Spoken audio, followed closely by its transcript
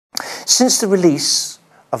Since the release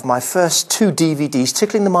of my first two DVDs,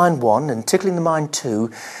 Tickling the Mind 1 and Tickling the Mind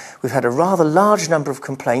 2, we've had a rather large number of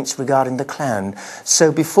complaints regarding the clown.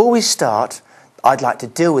 So before we start, I'd like to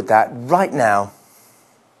deal with that right now.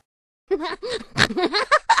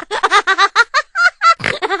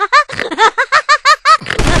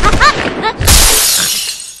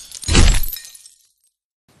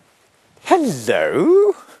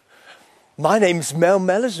 Hello, my name's Mel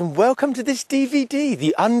Mellers and welcome to this DVD,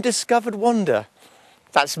 The Undiscovered Wonder.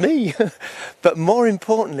 That's me, but more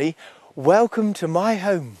importantly, welcome to my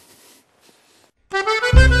home.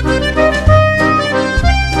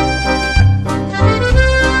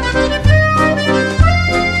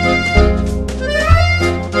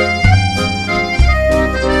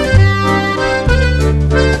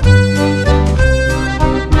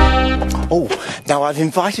 Oh, now I've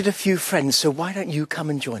invited a few friends, so why don't you come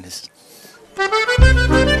and join us?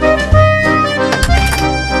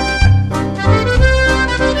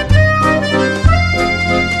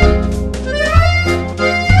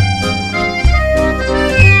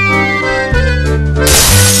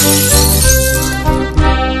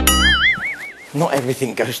 Not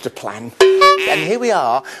everything goes to plan. And here we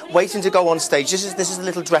are, waiting to go on stage. This is a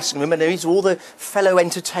little dressing room, and these are all the fellow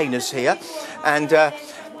entertainers here. And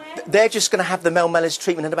they're just going to have the Mel Mellers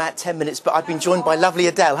treatment in about 10 minutes, but I've been joined by lovely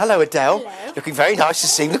Adele. Hello, Adele. Hello. Looking very nice to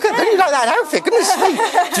see you. Look at you, like that outfit. Goodness me.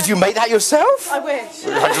 Did you make that yourself? I wish.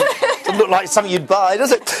 Doesn't look like something you'd buy,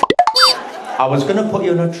 does it? I was going to put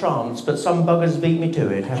you in a trance, but some buggers beat me to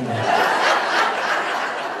it, haven't they?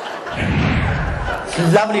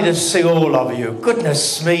 It's lovely to see all of you.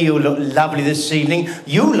 Goodness me, you look lovely this evening.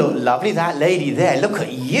 You look lovely, that lady there. Look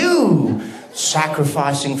at you.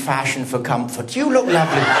 Sacrificing fashion for comfort. You look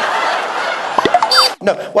lovely.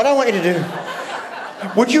 No, what I want you to do...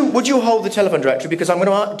 Would you hold the telephone directory, because I'm going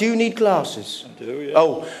to ask... Do you need glasses? I do, yeah.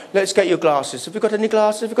 Oh, let's get your glasses. Have you got any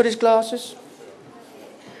glasses? Have you got his glasses?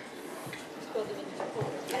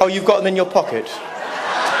 Oh, you've got them in your pocket.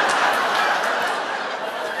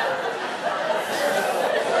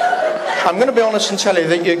 I'm going to be honest and tell you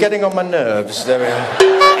that you're getting on my nerves. There we are.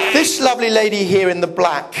 This lovely lady here in the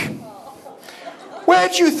black. Where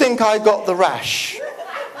do you think I got the rash?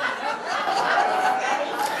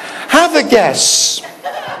 Have a guess.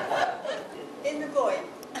 In the void.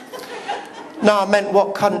 No, I meant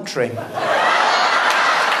what country?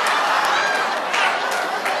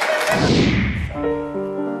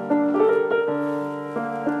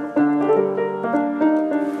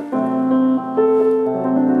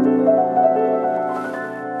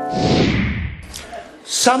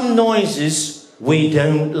 Some noises we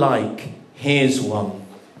don't like. Here's one.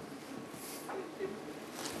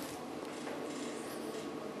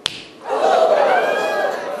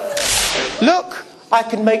 Look, I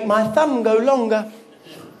can make my thumb go longer.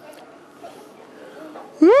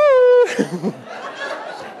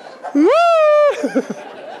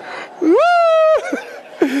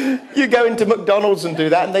 You go into McDonald's and do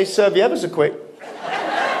that and they serve you ever so quick.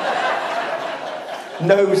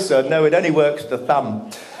 No, sir, no, it only works with the thumb.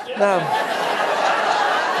 Now,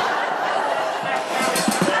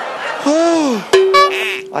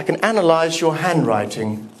 I can analyse your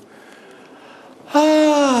handwriting.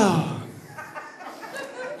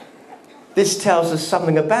 This tells us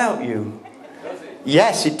something about you.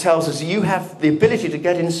 Yes, it tells us you have the ability to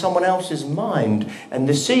get in someone else's mind. And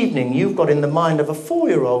this evening, you've got in the mind of a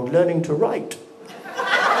 4-year-old learning to write.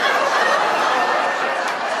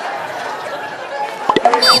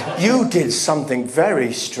 You did something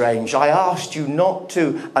very strange. I asked you not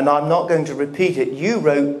to, and I'm not going to repeat it. You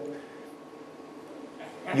wrote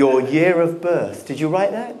your year of birth. Did you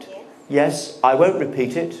write that? Yes. I won't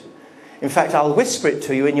repeat it. In fact, I'll whisper it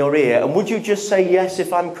to you in your ear. And would you just say yes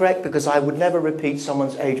if I'm correct? Because I would never repeat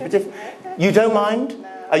someone's age. But if you don't mind?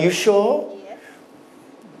 Are you sure?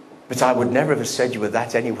 But I would never have said you were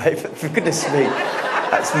that anyway. But for goodness me,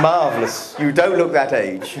 that's marvellous. You don't look that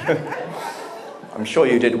age. I'm sure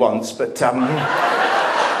you did once, but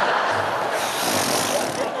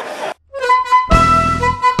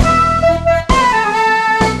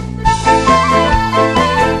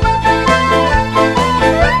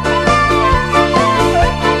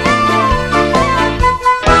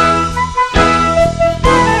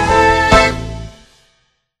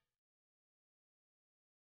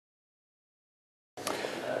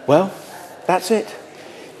well, that's it.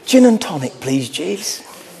 Gin and tonic, please, Jeeves.